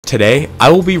Today, I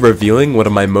will be revealing one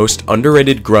of my most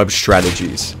underrated Grub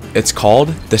strategies. It's called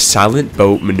the silent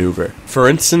boat maneuver. For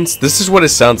instance, this is what it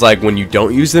sounds like when you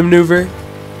don't use the maneuver,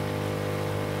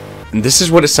 and this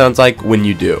is what it sounds like when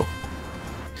you do.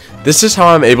 This is how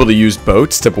I'm able to use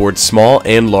boats to board small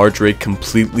and large rig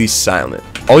completely silent.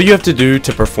 All you have to do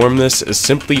to perform this is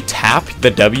simply tap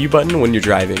the W button when you're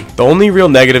driving. The only real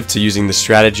negative to using this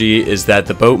strategy is that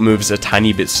the boat moves a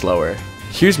tiny bit slower.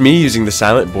 Here's me using the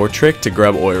silent board trick to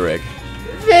grub oil rig.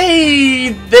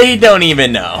 They don't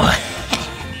even know.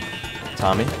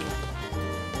 Tommy?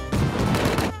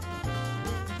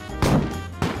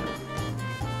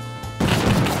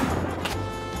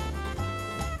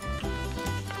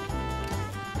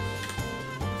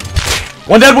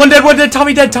 One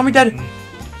dead, Tommy dead.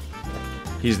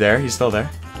 He's there, he's still there.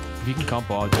 If you can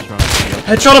comp, I'll just run.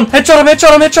 Headshot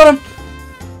him!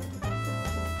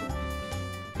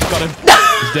 Got him.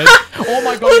 He's dead. Oh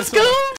my god. Let's go!